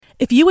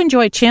If you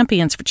enjoy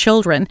Champions for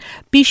Children,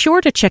 be sure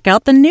to check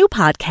out the new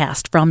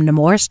podcast from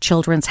Nemours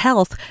Children's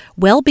Health,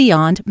 Well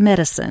Beyond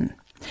Medicine.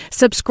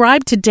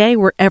 Subscribe today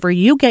wherever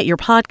you get your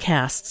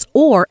podcasts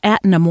or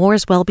at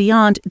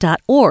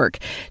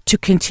nemourswellbeyond.org to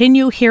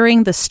continue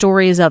hearing the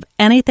stories of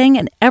anything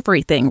and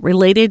everything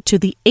related to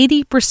the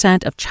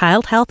 80% of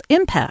child health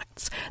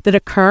impacts that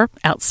occur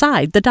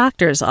outside the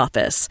doctor's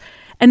office.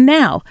 And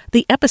now,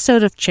 the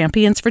episode of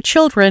Champions for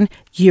Children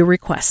you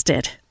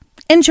requested.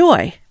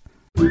 Enjoy!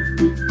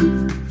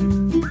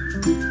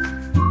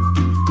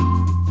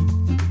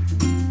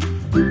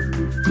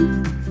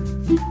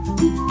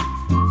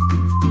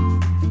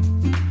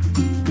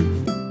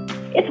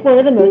 It's one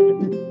of the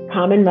most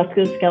common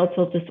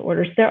musculoskeletal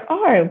disorders there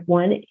are,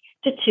 1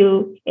 to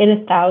 2 in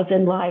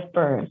 1,000 live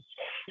births.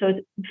 So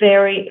it's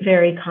very,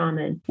 very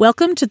common.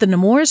 Welcome to the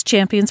Nemours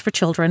Champions for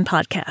Children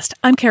podcast.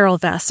 I'm Carol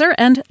Vassar,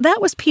 and that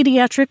was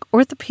pediatric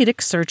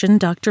orthopedic surgeon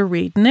Dr.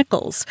 Reid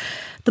Nichols.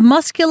 The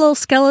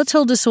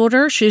musculoskeletal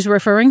disorder she's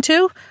referring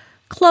to?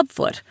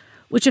 Clubfoot,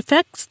 which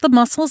affects the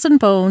muscles and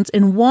bones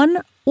in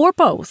one or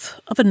both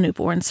of a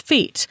newborn's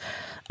feet.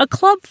 A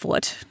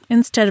clubfoot,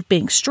 instead of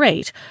being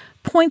straight,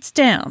 points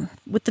down,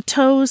 with the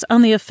toes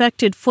on the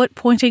affected foot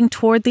pointing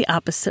toward the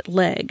opposite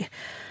leg.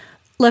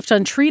 Left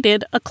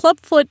untreated, a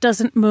clubfoot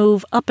doesn't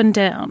move up and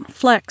down,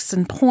 flex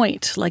and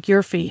point like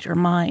your feet or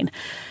mine.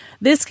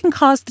 This can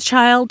cause the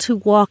child to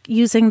walk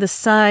using the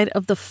side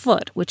of the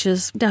foot, which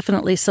is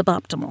definitely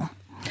suboptimal.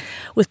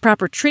 With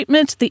proper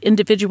treatment, the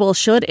individual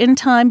should in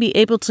time be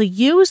able to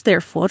use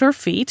their foot or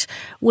feet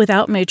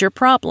without major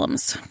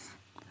problems.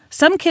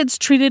 Some kids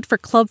treated for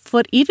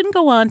clubfoot even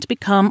go on to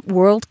become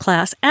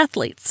world-class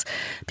athletes.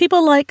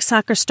 People like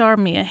soccer star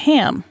Mia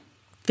Hamm,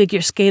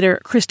 figure skater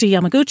Kristi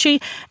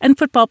Yamaguchi, and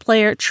football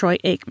player Troy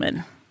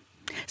Aikman.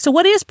 So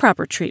what is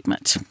proper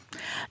treatment?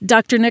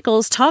 Dr.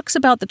 Nichols talks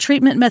about the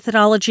treatment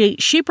methodology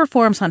she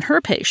performs on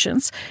her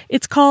patients.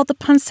 It's called the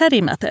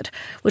Ponseti method,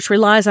 which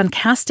relies on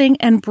casting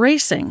and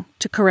bracing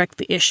to correct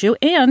the issue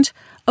and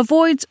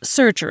avoids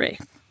surgery.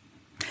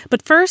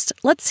 But first,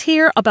 let's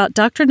hear about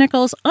Dr.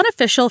 Nichols'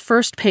 unofficial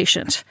first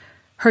patient,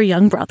 her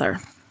young brother.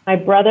 My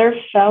brother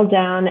fell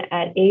down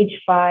at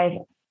age 5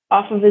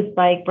 off of his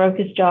bike, broke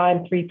his jaw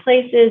in 3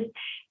 places,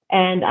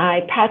 and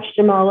I patched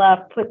him all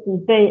up, put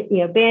some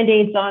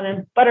Band-Aids on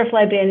him,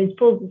 butterfly Band-Aids,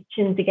 pulled his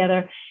chin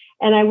together.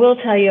 And I will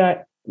tell you,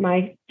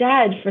 my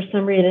dad, for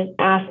some reason,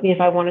 asked me if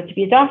I wanted to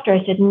be a doctor.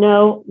 I said,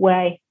 no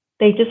way.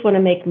 They just want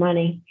to make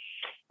money.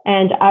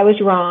 And I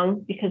was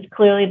wrong, because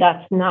clearly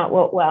that's not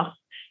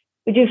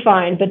we do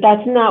fine, but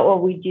that's not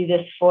what we do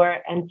this for.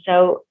 And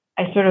so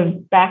I sort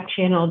of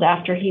back-channeled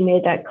after he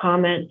made that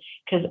comment,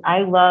 because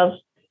I love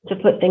to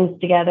put things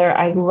together.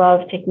 I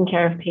love taking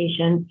care of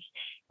patients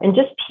and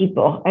just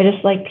people. I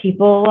just like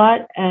people a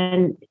lot,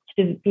 and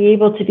to be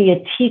able to be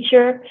a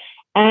teacher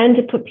and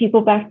to put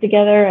people back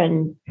together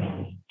and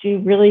do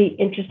really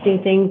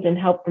interesting things and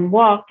help them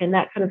walk and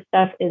that kind of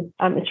stuff is,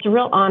 it's a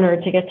real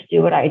honor to get to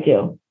do what I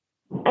do.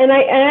 And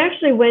I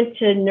actually went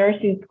to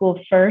nursing school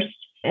first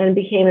and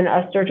became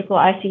a surgical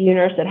ICU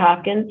nurse at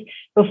Hopkins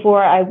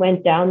before I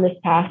went down this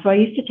path. So I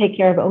used to take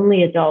care of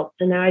only adults,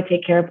 and now I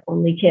take care of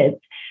only kids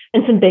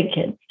and some big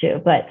kids too.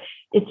 But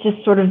it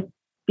just sort of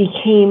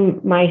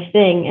became my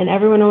thing. And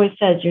everyone always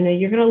says,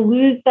 you're going to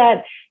lose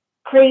that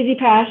crazy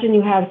passion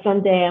you have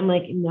someday. I'm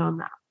like, no, I'm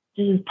not.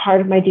 This is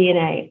part of my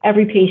DNA.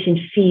 Every patient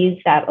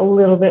feeds that a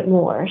little bit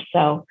more.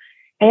 So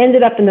I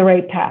ended up in the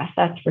right path,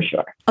 that's for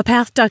sure. A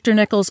path Dr.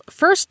 Nichols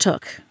first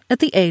took at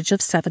the age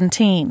of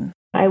 17.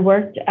 I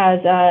worked as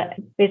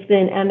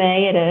basically an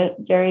MA at a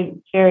very,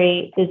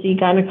 very busy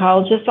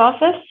gynecologist's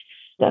office.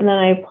 And then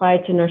I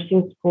applied to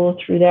nursing school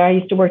through there. I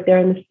used to work there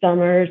in the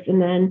summers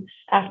and then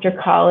after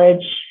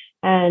college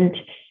and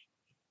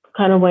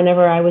kind of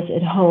whenever I was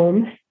at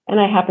home. And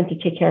I happened to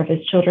take care of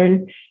his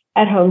children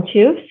at home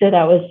too. So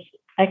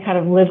I kind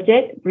of lived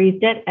it,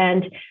 breathed it.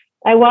 And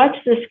I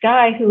watched this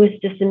guy who was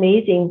just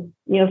amazing,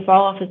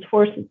 fall off his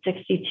horse at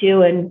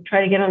 62 and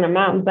try to get on a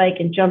mountain bike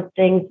and jump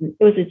things.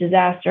 It was a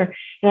disaster.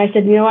 And I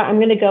said, you know what, I'm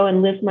going to go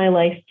and live my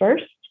life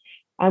first.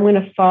 I'm going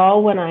to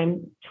fall when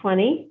I'm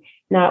 20,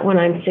 not when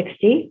I'm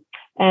 60.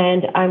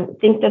 And I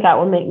think that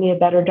will make me a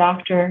better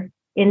doctor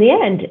in the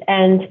end.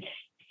 And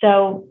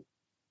so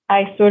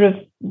I sort of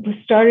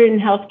started in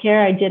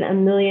healthcare. I did a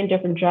million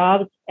different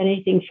jobs,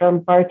 anything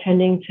from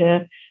bartending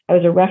to I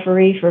was a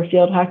referee for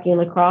field hockey and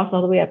lacrosse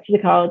all the way up to the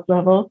college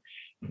level.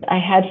 I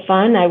had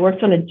fun. I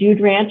worked on a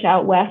dude ranch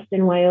out west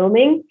in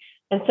Wyoming.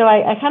 And so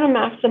I kind of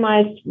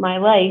maximized my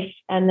life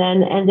and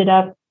then ended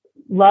up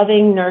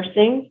loving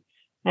nursing.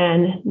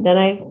 And then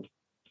I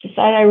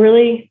decided I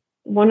really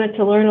wanted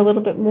to learn a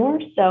little bit more.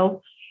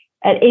 So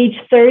at age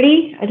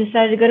 30, I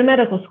decided to go to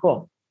medical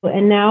school.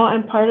 And now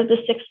I'm part of the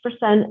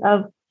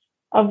 6%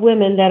 of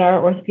women that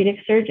are orthopedic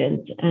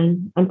surgeons.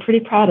 And I'm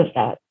pretty proud of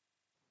that.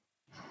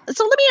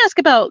 So let me ask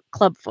about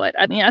clubfoot.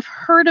 I mean, I've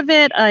heard of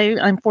it.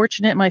 I'm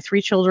fortunate my 3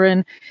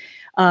 children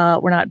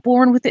were not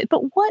born with it.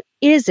 But what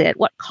is it?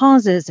 What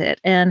causes it?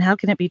 And how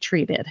can it be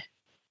treated?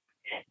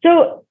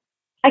 So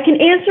I can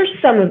answer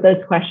some of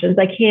those questions.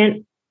 I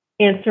can't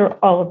answer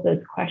all of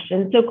those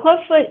questions. So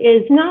clubfoot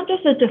is not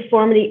just a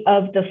deformity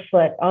of the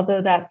foot,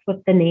 although that's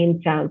what the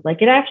name sounds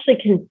like. It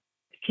actually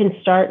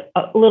can start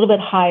a little bit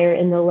higher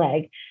in the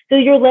leg. So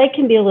your leg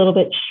can be a little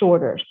bit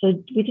shorter.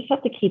 So we just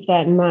have to keep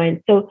that in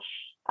mind. So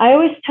I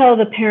always tell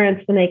the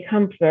parents when they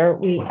come there,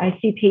 I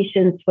see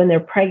patients when they're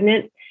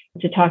pregnant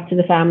to talk to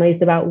the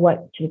families about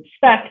what to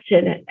expect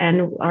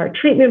and our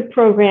treatment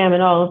program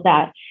and all of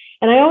that.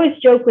 And I always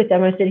joke with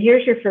them. I said,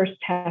 here's your first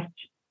test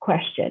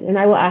question. And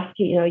I will ask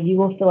you, you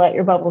will fill out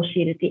your bubble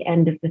sheet at the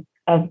end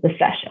of the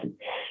session.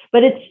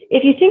 But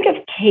if you think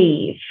of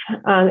CAVE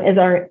as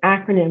our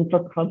acronym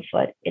for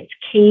clubfoot, it's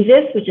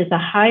cavis, which is a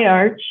high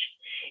arch.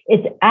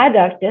 It's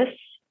adductus,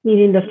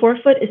 meaning the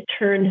forefoot is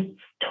turned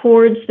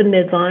towards the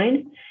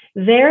midline.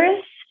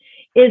 Varus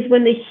is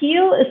when the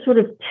heel is sort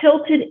of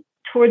tilted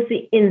towards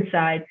the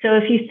inside. So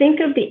if you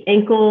think of the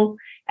ankle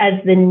as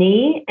the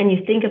knee and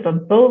you think of a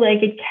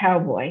bow-legged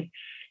cowboy,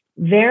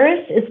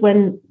 varus is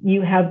when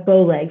you have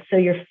bow legs. So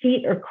your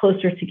feet are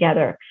closer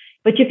together,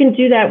 but you can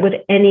do that with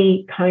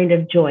any kind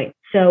of joint.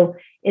 So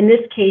in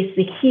this case,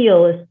 the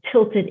heel is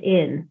tilted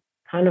in,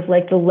 kind of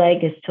like the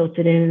leg is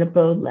tilted in a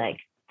bowed leg.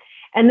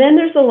 And then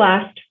there's the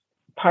last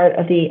part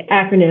of the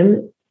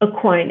acronym,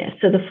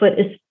 equinus. So the foot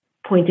is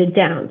pointed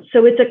down.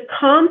 So it's a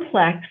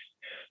complex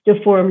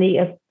deformity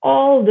of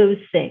all those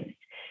things.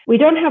 We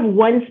don't have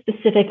one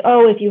specific,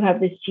 if you have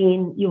this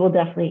gene, you will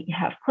definitely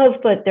have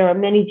clubfoot. There are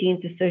many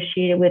genes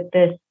associated with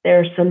this. There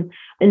are some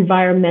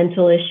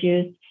environmental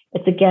issues.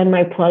 It's again,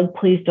 my plug,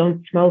 please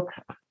don't smoke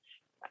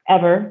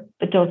ever,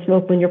 but don't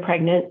smoke when you're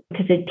pregnant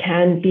because it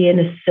can be an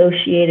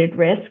associated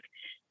risk.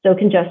 So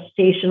can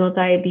gestational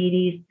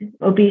diabetes,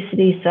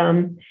 obesity,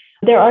 some.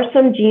 There are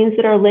some genes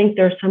that are linked.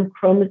 There are some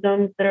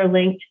chromosomes that are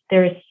linked.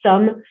 There is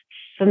some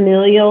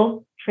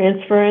familial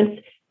transference,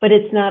 but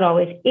it's not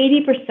always.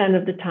 80%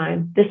 of the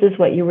time, this is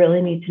what you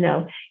really need to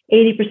know.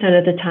 80%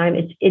 of the time,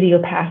 it's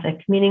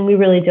idiopathic, meaning we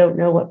really don't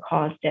know what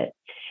caused it.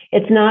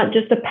 It's not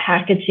just a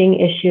packaging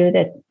issue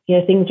that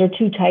things are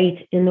too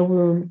tight in the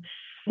womb.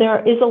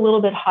 There is a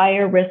little bit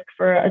higher risk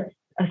for a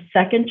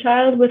second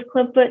child with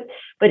clubfoot,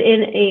 but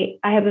I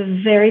have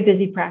a very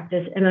busy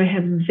practice and I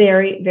have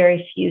very,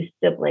 very few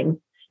siblings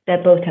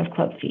that both have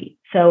club feet.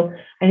 So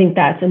I think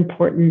that's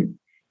important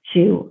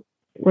to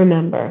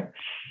remember.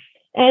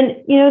 And,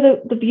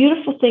 the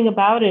beautiful thing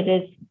about it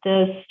is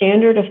the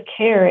standard of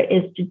care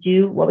is to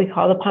do what we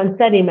call the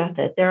Ponseti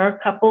method. There are a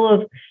couple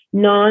of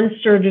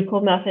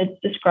non-surgical methods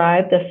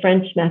described, the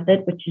French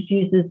method, which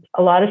uses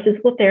a lot of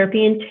physical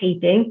therapy and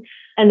taping,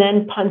 and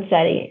then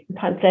Ponseti.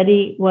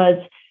 Ponseti was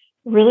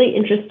a really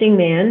interesting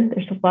man.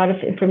 There's a lot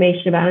of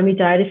information about him. He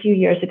died a few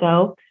years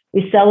ago.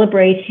 We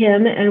celebrate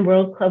him and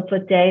World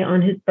Clubfoot Day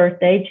on his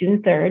birthday,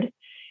 June 3rd.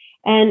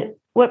 And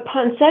what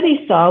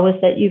Ponseti saw was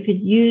that you could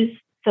use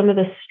some of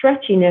the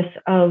stretchiness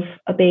of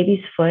a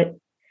baby's foot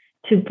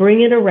to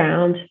bring it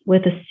around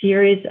with a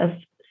series of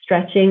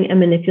stretching and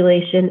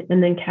manipulation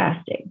and then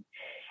casting.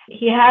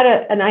 He had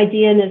an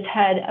idea in his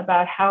head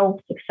about how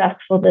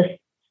successful this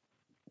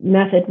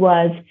method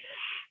was.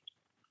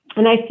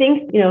 And I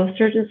think,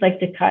 surgeons like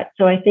to cut.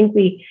 So I think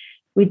we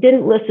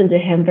didn't listen to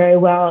him very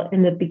well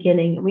in the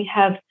beginning. We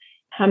have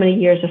how many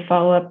years of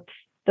follow-up?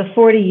 The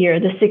 40-year,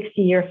 the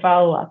 60-year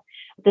follow-up.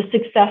 The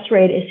success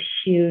rate is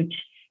huge.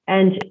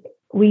 And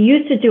we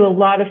used to do a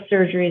lot of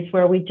surgeries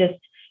where we just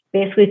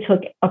basically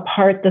took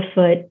apart the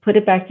foot, put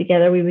it back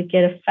together. We would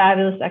get a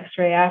fabulous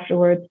x-ray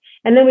afterwards,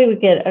 and then we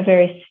would get a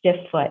very stiff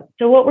foot.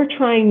 So what we're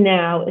trying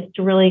now is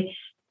to really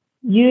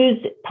use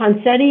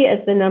Ponseti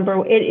as the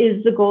number. It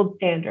is the gold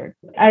standard.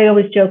 I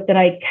always joke that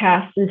I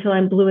cast until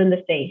I'm blue in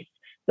the face.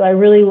 So I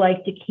really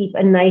like to keep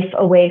a knife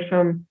away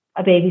from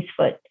a baby's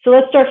foot. So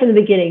let's start from the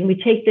beginning. We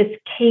take this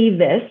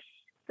cavis,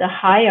 the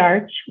high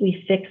arch.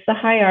 We fix the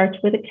high arch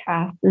with a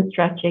cast and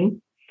stretching.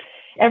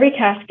 Every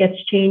cast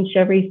gets changed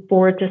every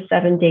 4 to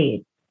 7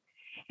 days.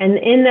 And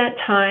in that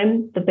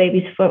time, the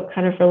baby's foot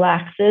kind of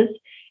relaxes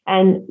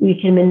and we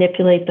can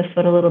manipulate the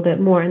foot a little bit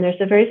more. And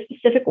there's a very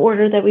specific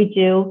order that we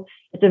do.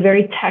 It's a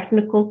very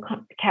technical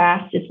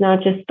cast. It's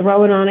not just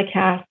throwing on a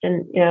cast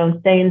and,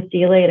 saying see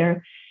you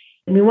later.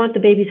 And we want the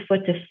baby's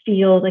foot to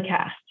feel the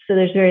cast. So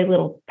there's very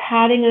little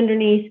padding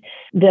underneath.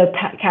 The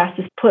cast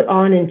is put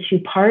on in 2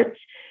 parts.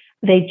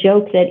 They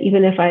joke that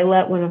even if I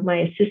let one of my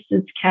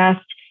assistants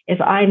cast, if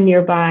I'm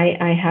nearby,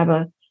 I have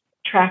a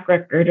track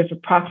record of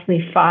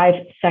approximately 5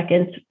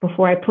 seconds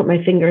before I put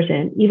my fingers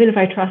in, even if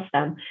I trust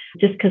them,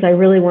 just because I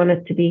really want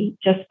it to be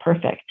just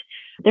perfect.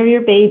 They're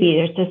your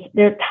baby.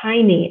 They're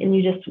tiny, and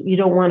you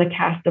don't want to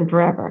cast them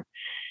forever.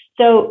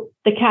 So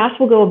the cast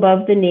will go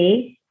above the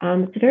knee.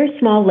 It's a very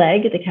small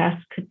leg. The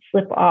cast could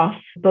slip off,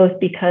 both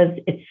because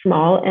it's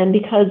small and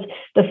because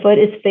the foot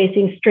is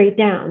facing straight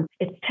down.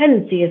 Its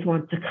tendency is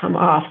want to come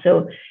off.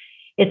 So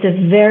it's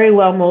a very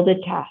well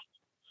molded cast.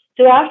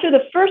 So after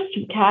the first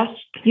cast,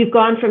 you've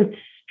gone from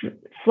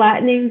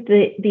flattening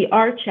the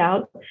arch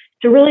out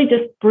to really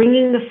just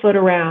bringing the foot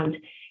around.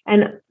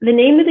 And the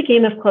name of the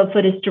game of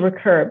clubfoot is to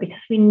recur, because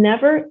we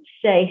never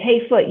say,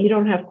 hey, foot, you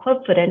don't have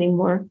clubfoot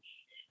anymore.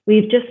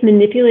 We've just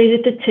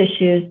manipulated the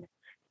tissues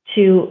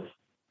to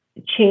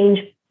change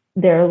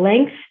their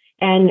length,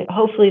 and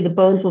hopefully the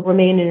bones will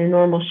remain in a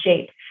normal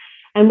shape.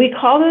 And we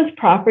call those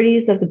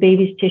properties of the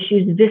baby's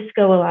tissues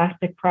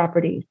viscoelastic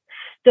properties.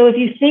 So if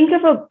you think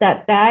of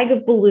that bag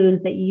of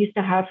balloons that you used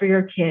to have for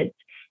your kids,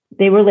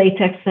 they were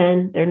latex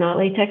then, they're not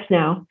latex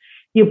now.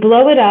 You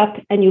blow it up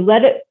and you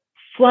let it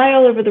fly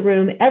all over the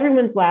room.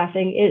 Everyone's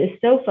laughing. It is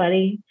so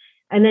funny.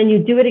 And then you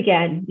do it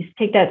again. You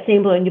take that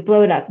same balloon, you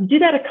blow it up. You do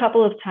that a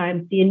couple of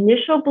times. The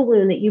initial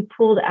balloon that you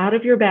pulled out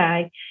of your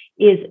bag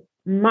is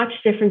much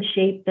different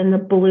shape than the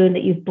balloon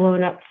that you've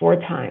blown up 4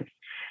 times.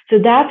 So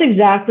that's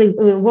exactly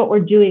what we're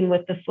doing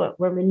with the foot.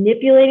 We're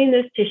manipulating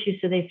those tissues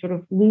so they sort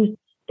of lose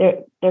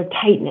their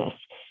tightness,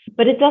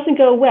 but it doesn't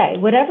go away.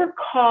 Whatever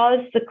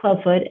caused the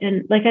clubfoot,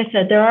 and like I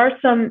said, there are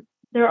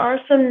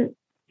some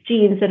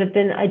genes that have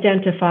been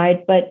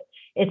identified, but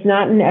it's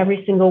not in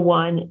every single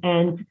one,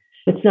 and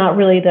it's not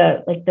really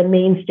the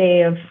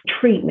mainstay of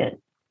treatment.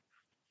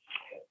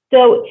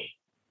 So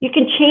you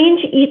can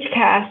change each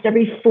cast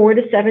every 4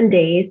 to 7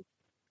 days.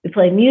 We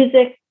play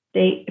music.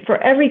 For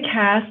every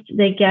cast,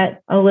 they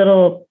get a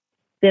little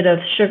bit of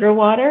sugar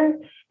water,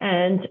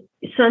 and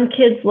some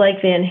kids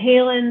like Van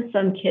Halen,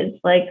 some kids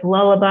like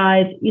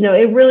lullabies.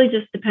 It really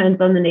just depends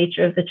on the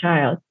nature of the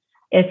child.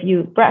 If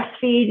you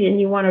breastfeed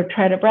and you want to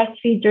try to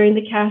breastfeed during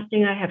the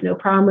casting, I have no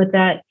problem with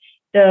that.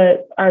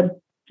 Our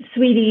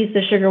sweeties,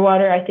 the sugar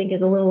water, I think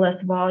is a little less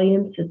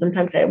volume, so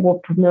sometimes I will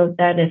promote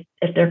that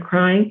if they're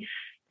crying.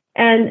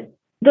 And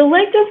the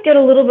leg does get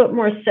a little bit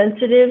more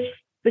sensitive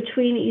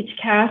between each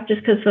cast just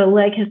because the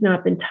leg has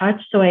not been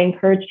touched. So I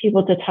encourage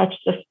people to touch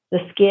the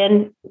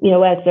skin,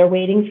 as they're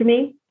waiting for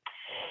me.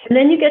 And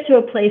then you get to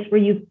a place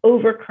where you've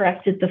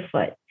overcorrected the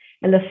foot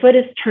and the foot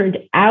is turned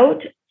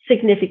out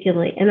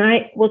significantly. And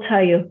I will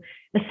tell you,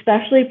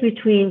 especially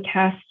between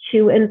cast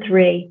 2 and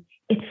 3,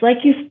 it's like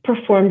you've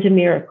performed a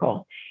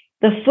miracle.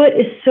 The foot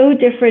is so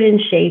different in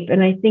shape.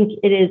 And I think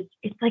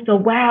it's like a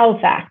wow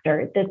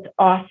factor. That's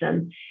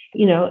awesome.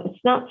 It's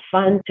not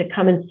fun to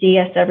come and see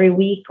us every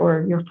week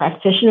or your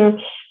practitioner,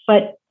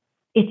 but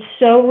it's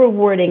so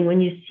rewarding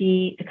when you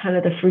see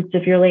the fruits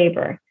of your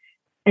labor.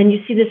 And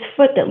you see this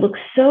foot that looks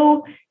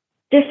so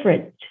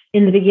different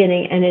in the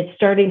beginning, and it's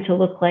starting to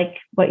look like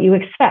what you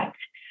expect.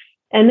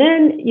 And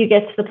then you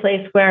get to the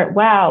place where,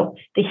 wow,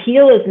 the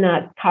heel is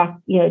not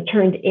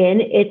turned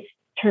in. It's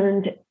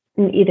turned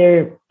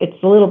either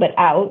it's a little bit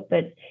out,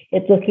 but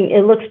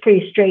it looks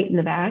pretty straight in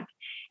the back.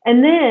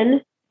 And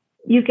then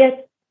you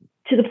get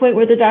to the point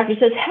where the doctor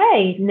says,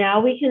 hey,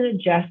 now we can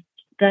adjust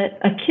the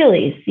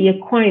Achilles, the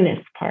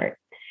equinus part.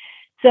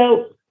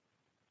 So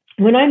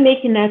when I'm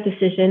making that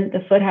decision,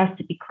 the foot has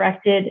to be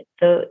corrected.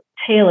 The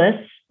talus,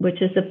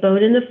 which is the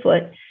bone in the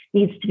foot,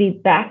 needs to be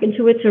back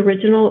into its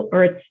original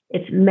or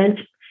its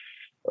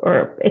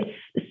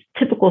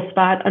typical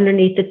spot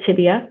underneath the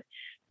tibia,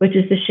 which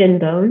is the shin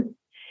bone.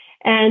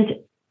 And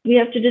we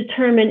have to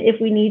determine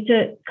if we need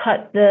to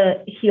cut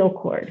the heel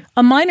cord.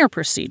 A minor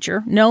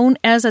procedure known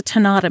as a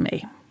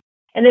tenotomy.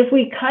 And if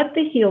we cut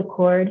the heel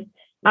cord,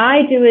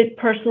 I do it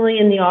personally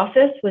in the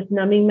office with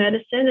numbing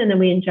medicine, and then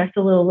we inject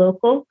a little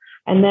local.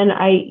 And then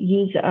I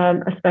use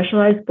a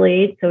specialized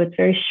blade, so it's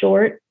very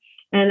short,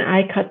 and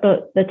I cut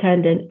the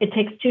tendon. It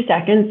takes 2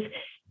 seconds,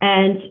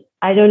 and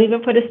I don't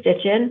even put a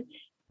stitch in.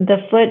 The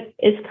foot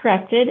is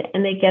corrected,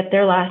 and they get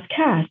their last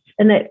cast.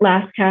 And that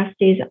last cast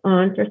stays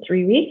on for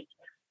 3 weeks.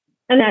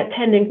 And that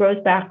tendon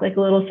grows back like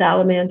a little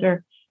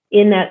salamander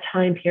in that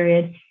time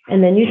period.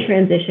 And then you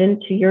transition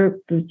to your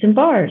boots and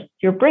bars,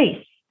 your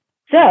brace.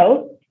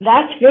 So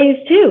that's phase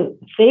 2.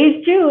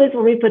 Phase 2 is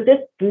when we put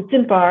this boots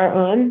and bar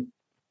on.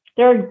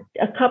 There are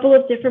a couple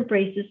of different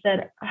braces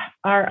that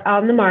are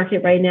on the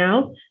market right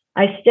now.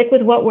 I stick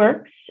with what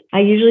works.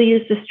 I usually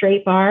use the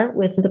straight bar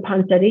with the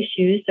Ponseti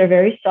shoes. They're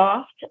very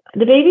soft.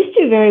 The babies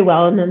do very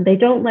well in them. They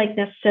don't like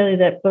necessarily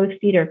that both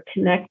feet are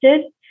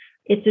connected.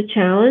 It's a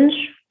challenge.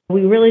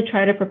 We really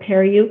try to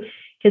prepare you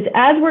because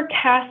as we're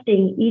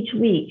casting each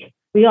week,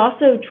 we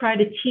also try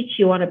to teach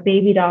you on a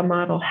baby doll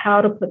model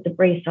how to put the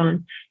brace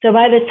on. So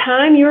by the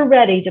time you're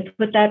ready to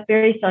put that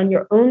brace on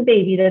your own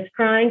baby that's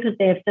crying because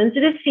they have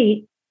sensitive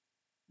feet,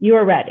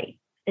 you're ready.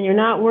 And you're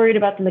not worried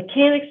about the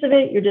mechanics of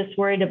it. You're just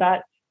worried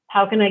about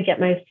how can I get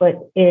my foot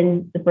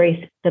in the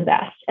brace the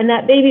best? And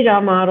that baby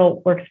doll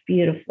model works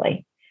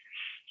beautifully.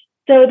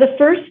 So the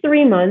first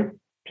 3 months,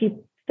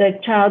 the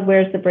child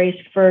wears the brace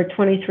for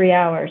 23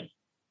 hours.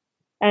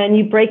 And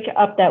you break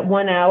up that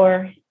 1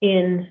 hour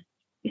in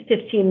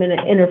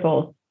 15-minute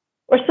intervals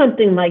or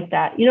something like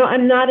that.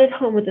 I'm not at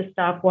home with a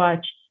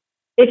stopwatch.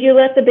 If you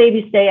let the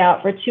baby stay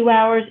out for 2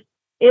 hours,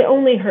 it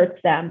only hurts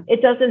them.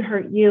 It doesn't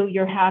hurt you.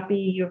 You're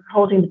happy. You're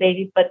holding the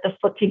baby, but the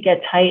foot can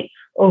get tight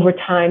over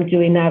time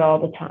doing that all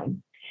the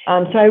time.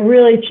 So I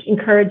really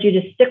encourage you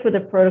to stick with the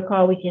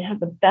protocol. We can have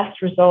the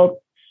best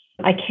results.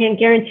 I can't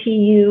guarantee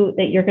you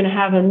that you're going to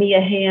have a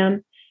Mia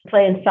Hamm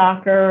playing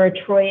soccer or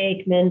a Troy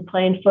Aikman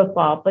playing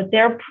football, but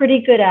they're pretty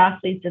good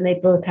athletes and they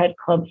both had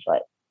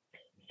clubfoot.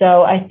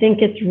 So I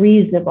think it's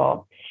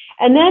reasonable.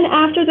 And then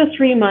after the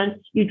 3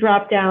 months, you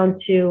drop down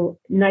to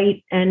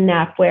night and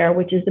nap wear,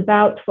 which is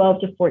about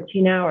 12 to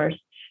 14 hours.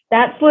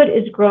 That foot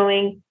is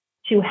growing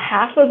to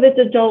half of its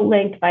adult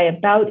length by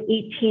about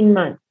 18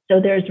 months.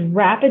 So there's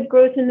rapid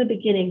growth in the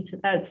beginning. So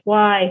that's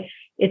why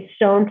it's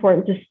so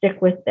important to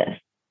stick with this.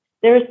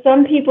 There are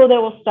some people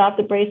that will stop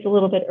the brace a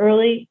little bit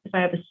early. If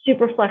I have a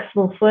super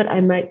flexible foot, I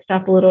might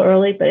stop a little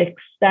early, but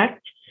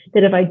expect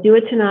that if I do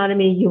a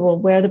tenotomy, you will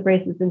wear the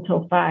braces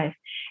until 5.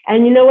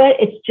 And you know what?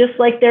 It's just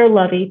like their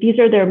Lovey. These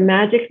are their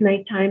magic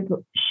nighttime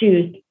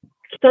shoes.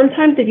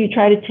 Sometimes if you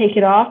try to take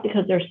it off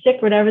because they're sick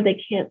or whatever,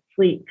 they can't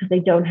sleep because they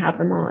don't have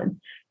them on.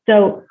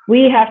 So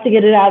we have to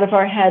get it out of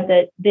our head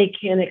that they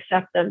can't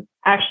accept them.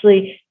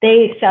 Actually,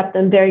 they accept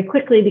them very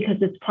quickly because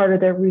it's part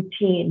of their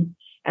routine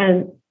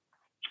and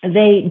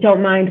they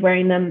don't mind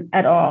wearing them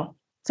at all.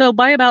 So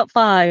by about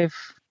 5,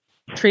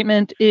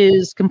 treatment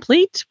is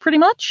complete pretty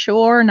much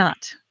or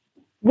not?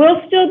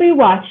 We'll still be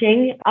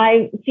watching.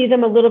 I see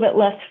them a little bit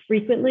less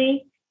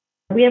frequently.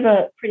 We have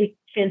a pretty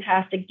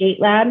fantastic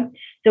gait lab,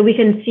 so we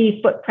can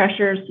see foot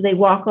pressure. So they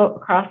walk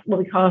across what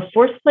we call a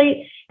force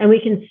plate, and we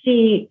can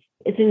see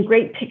it's in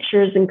great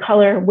pictures and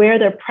color where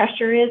their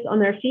pressure is on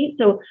their feet.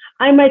 So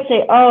I might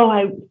say, oh,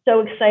 I'm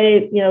so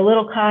excited. You know,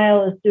 little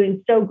Kyle is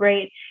doing so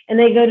great. And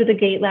they go to the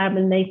gait lab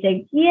and they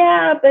say,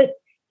 yeah, but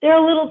they're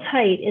a little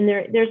tight. And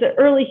there's an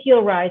early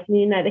heel rise,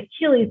 meaning that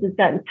Achilles has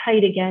gotten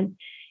tight again.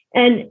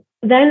 And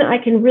then I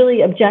can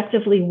really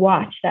objectively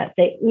watch that.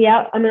 Say,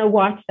 yeah, I'm going to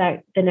watch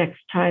that the next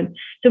time.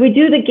 So we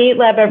do the gait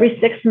lab every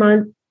 6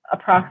 months,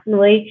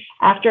 approximately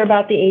after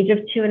about the age of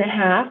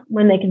 2.5,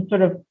 when they can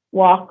sort of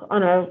walk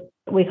on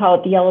we call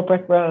it the yellow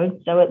brick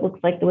road. So it looks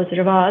like the Wizard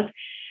of Oz.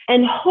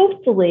 And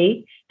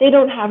hopefully they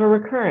don't have a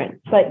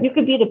recurrence, but you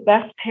could be the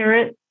best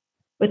parent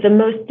with the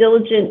most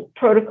diligent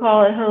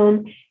protocol at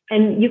home.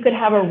 And you could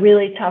have a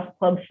really tough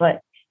club foot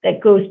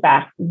that goes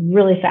back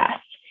really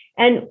fast.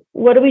 And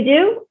what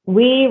do?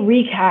 We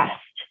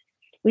recast.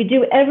 We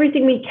do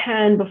everything we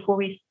can before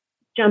we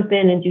jump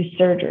in and do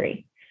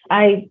surgery.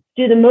 I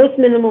do the most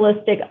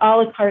minimalistic a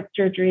la carte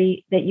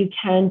surgery that you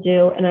can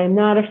do. And I'm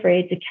not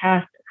afraid to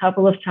cast a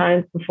couple of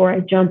times before I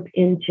jump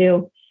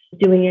into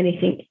doing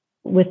anything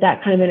with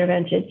that kind of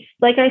intervention.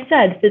 Like I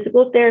said,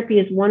 physical therapy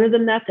is one of the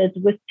methods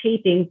with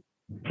taping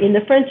in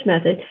the French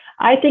method.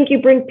 I think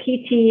you bring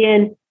PT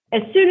in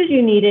as soon as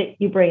you need it,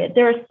 you bring it.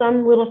 There are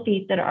some little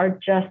feet that are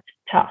just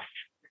tough.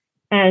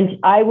 And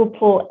I will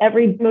pull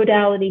every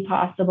modality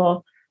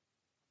possible,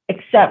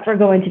 except for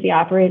going to the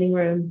operating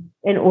room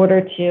in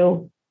order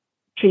to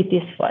treat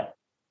this foot.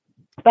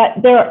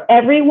 But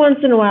every once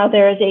in a while,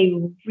 there is a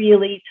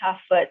really tough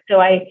foot. So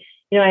I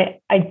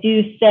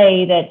do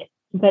say that,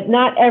 but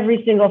not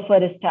every single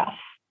foot is tough.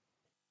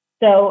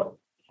 So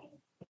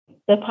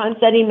the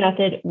Ponseti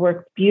method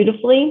works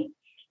beautifully,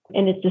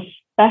 and it's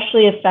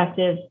especially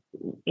effective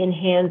in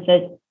hands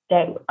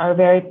that are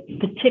very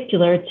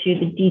particular to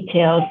the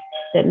details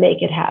that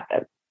make it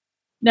happen.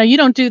 Now, you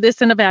don't do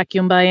this in a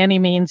vacuum by any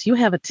means. You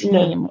have a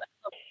team. No.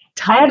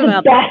 I have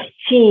the best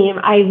team.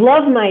 I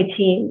love my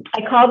team.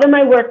 I call them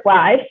my work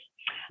wives,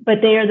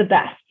 but they are the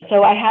best.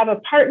 So I have a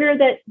partner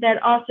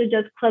that also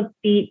does club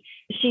feet.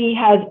 She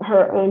has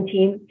her own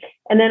team.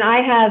 And then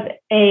I have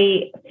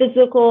a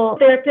physical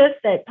therapist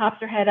that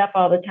pops her head up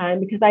all the time,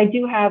 because I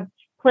do have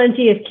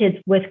plenty of kids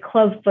with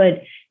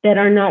clubfoot that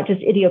are not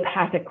just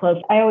idiopathic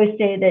clubs. I always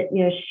say that,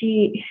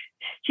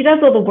 she does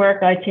all the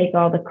work. I take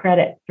all the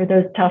credit for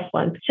those tough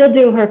ones. She'll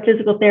do her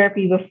physical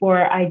therapy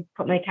before I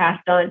put my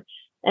cast on.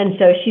 And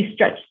so she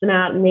stretched them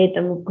out and made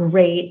them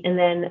great. And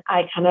then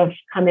I kind of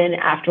come in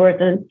afterwards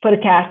and put a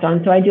cast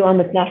on. So I do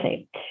almost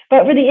nothing.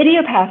 But for the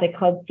idiopathic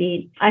club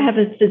feet, I have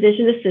a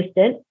physician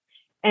assistant,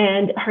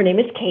 and her name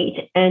is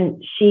Kate.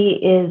 And she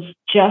is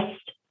just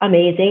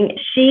amazing.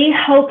 She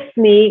helps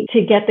me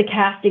to get the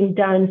casting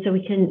done so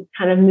we can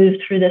kind of move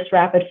through this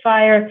rapid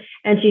fire.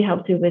 And she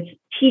helps me with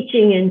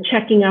teaching and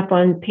checking up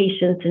on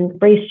patients and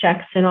brace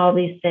checks and all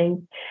these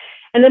things.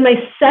 And then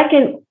my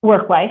second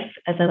work wife,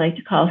 as I like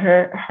to call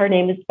her, her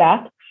name is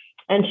Beth,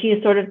 and she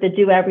is sort of the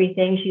do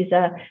everything. She's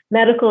a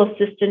medical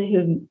assistant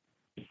who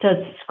does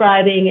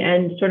scribing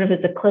and sort of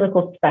is a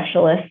clinical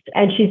specialist.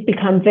 And she's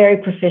become very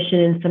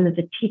proficient in some of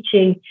the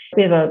teaching.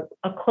 We have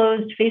a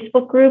closed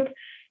Facebook group.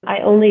 I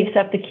only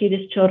accept the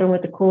cutest children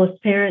with the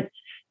coolest parents.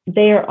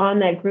 They are on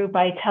that group.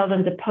 I tell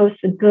them to post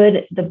the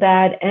good, the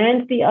bad,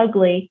 and the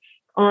ugly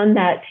on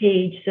that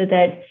page so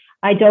that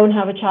I don't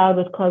have a child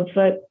with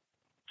clubfoot.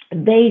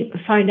 They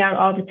find out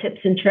all the tips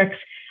and tricks.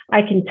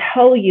 I can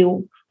tell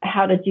you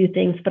how to do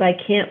things, but I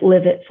can't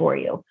live it for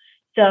you.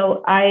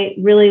 So I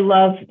really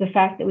love the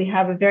fact that we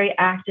have a very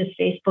active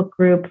Facebook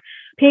group.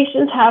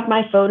 Patients have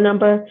my phone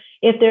number.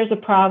 If there's a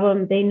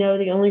problem, they know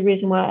the only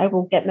reason why I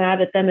will get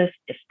mad at them is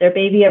if their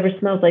baby ever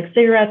smells like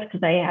cigarettes,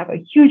 because I have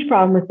a huge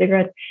problem with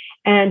cigarettes.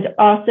 And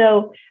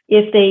also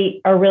if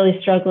they are really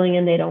struggling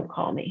and they don't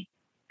call me,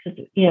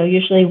 because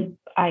usually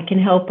I can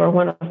help, or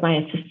one of my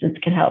assistants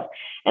can help.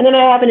 And then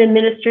I have an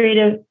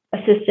administrative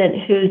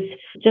assistant who's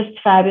just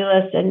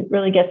fabulous and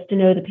really gets to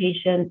know the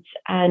patients.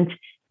 And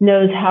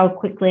knows how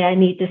quickly I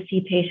need to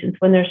see patients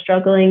when they're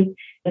struggling.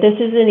 This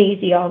isn't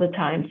easy all the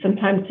time.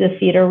 Sometimes the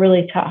feet are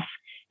really tough.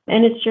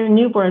 And it's your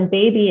newborn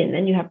baby, and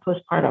then you have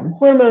postpartum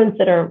hormones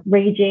that are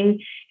raging,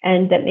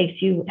 and that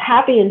makes you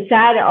happy and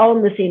sad all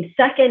in the same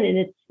second. And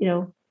it's,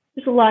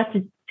 there's a lot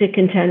to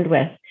contend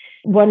with,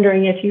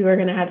 wondering if you are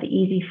going to have the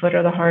easy foot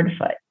or the hard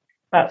foot.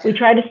 But we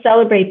try to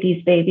celebrate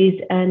these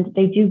babies, and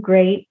they do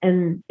great.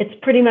 And it's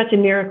pretty much a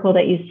miracle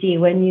that you see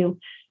when you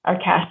are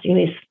casting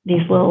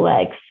these little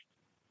legs.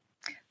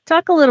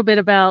 Talk a little bit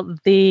about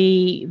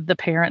the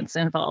parents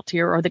involved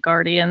here, or the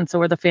guardians,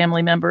 or the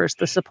family members,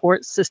 the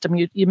support system.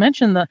 You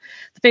mentioned the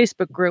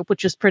Facebook group,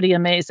 which is pretty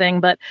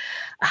amazing, but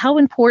how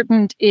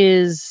important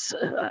is,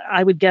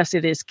 I would guess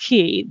it is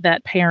key,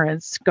 that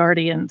parents,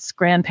 guardians,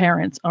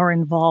 grandparents are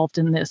involved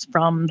in this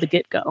from the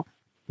get-go?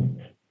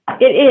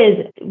 It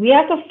is. We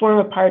have to form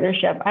a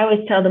partnership. I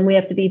always tell them we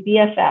have to be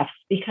BFFs,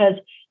 because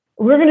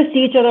we're going to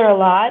see each other a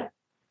lot.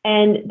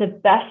 And the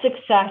best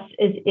success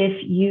is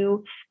if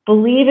you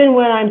believe in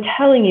what I'm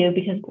telling you,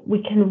 because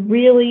we can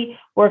really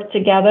work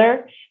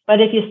together. But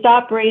if you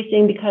stop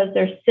bracing because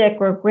they're sick,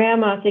 or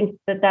grandma thinks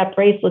that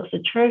brace looks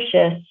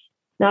atrocious,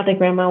 not that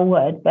grandma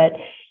would, but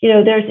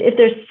if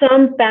there's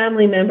some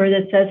family member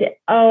that says,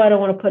 oh, I don't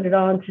want to put it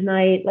on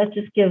tonight, let's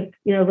just give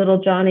little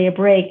Johnny a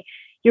break,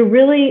 you're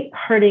really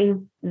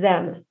hurting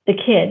them, the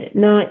kid,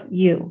 not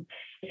you.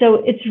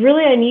 So it's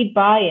really, I need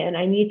buy-in.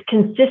 I need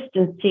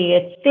consistency.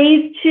 It's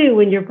phase 2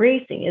 when you're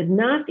bracing is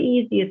not the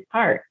easiest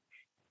part.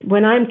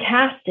 When I'm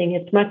casting,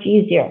 it's much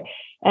easier.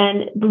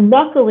 And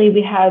luckily,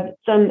 we have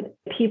some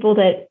people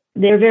that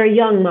they're very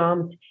young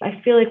moms.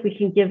 I feel like we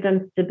can give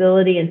them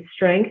stability and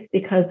strength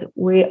because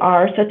we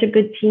are such a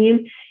good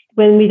team.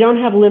 When we don't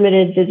have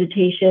limited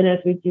visitation as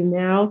we do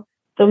now,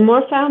 the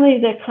more family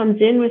that comes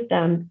in with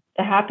them,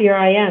 the happier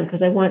I am,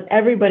 because I want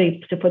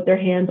everybody to put their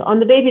hands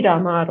on the baby doll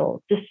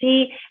model to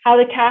see how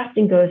the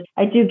casting goes.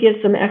 I do give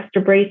some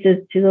extra braces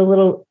to the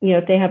little,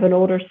 if they have an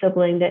older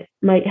sibling that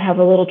might have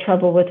a little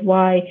trouble with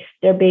why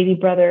their baby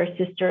brother or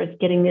sister is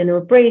getting into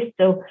a brace,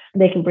 so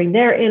they can bring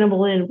their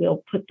animal in.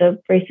 We'll put the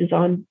braces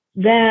on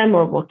them,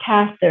 or we'll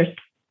cast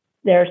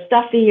their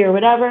stuffy or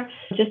whatever,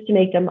 just to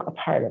make them a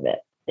part of it.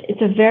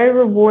 It's a very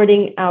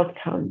rewarding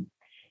outcome.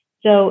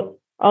 So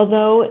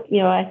although,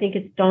 I think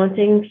it's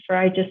daunting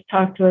I just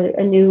talked to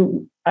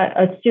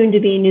a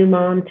soon-to-be new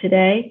mom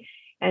today,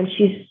 and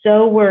she's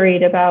so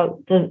worried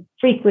about the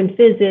frequent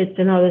visits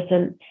and all this.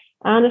 And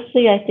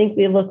honestly, I think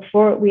we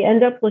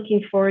end up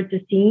looking forward to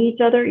seeing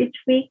each other each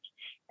week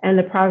and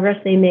the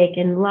progress they make.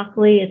 And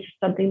luckily, it's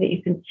something that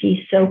you can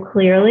see so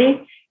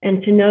clearly,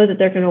 and to know that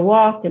they're going to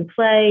walk and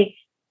play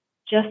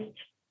just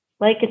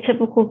like a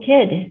typical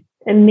kid.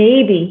 And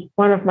maybe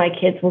one of my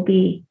kids will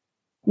be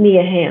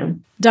Mia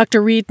Hamm.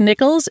 Dr. Reid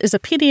Nichols is a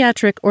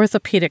pediatric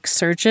orthopedic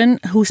surgeon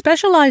who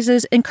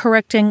specializes in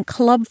correcting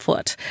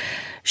clubfoot.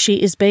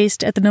 She is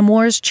based at the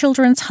Nemours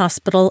Children's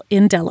Hospital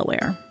in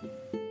Delaware.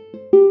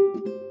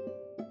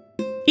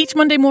 Each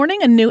Monday morning,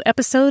 a new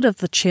episode of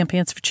the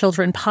Champions for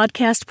Children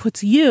podcast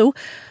puts you,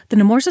 the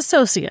Nemours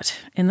associate,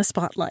 in the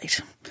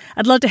spotlight.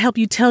 I'd love to help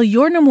you tell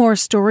your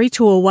Nemours story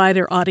to a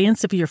wider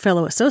audience of your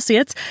fellow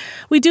associates.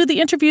 We do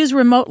the interviews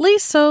remotely,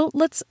 so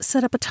let's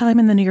set up a time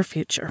in the near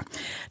future.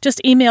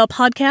 Just email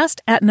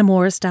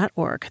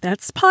podcast@nemours.org.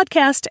 That's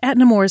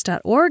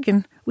podcast@nemours.org,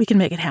 and we can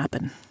make it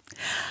happen.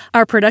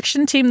 Our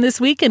production team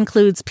this week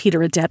includes Peter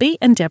Adebi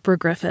and Deborah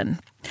Griffin.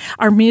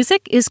 Our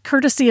music is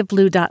courtesy of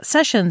Blue Dot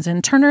Sessions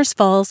in Turners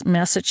Falls,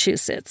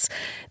 Massachusetts.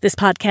 This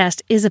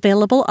podcast is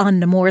available on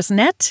Nemours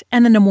Net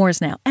and the Nemours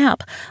Now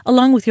app,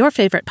 along with your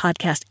favorite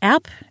podcast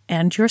app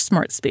and your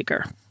smart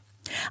speaker.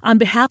 On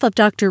behalf of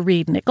Dr.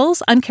 Reid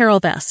Nichols, I'm Carol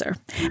Vassar,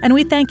 and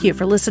we thank you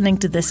for listening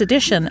to this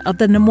edition of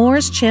the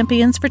Nemours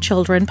Champions for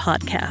Children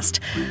podcast.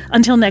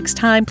 Until next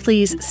time,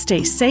 please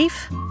stay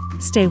safe,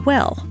 stay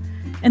well,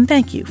 and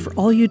thank you for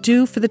all you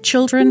do for the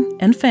children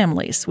and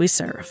families we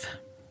serve.